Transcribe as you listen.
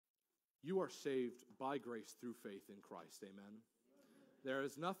You are saved by grace through faith in Christ. Amen. There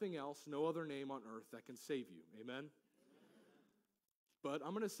is nothing else, no other name on earth that can save you. Amen. But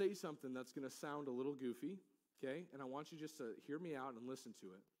I'm going to say something that's going to sound a little goofy, okay? And I want you just to hear me out and listen to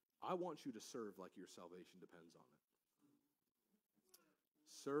it. I want you to serve like your salvation depends on it.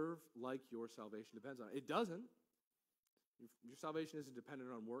 Serve like your salvation depends on it. It doesn't. Your salvation isn't dependent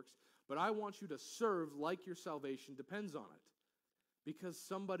on works, but I want you to serve like your salvation depends on it, because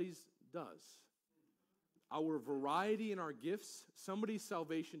somebody's does. Our variety in our gifts, somebody's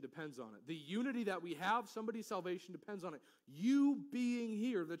salvation depends on it. The unity that we have, somebody's salvation depends on it. You being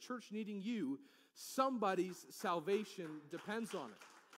here, the church needing you, somebody's salvation depends on it.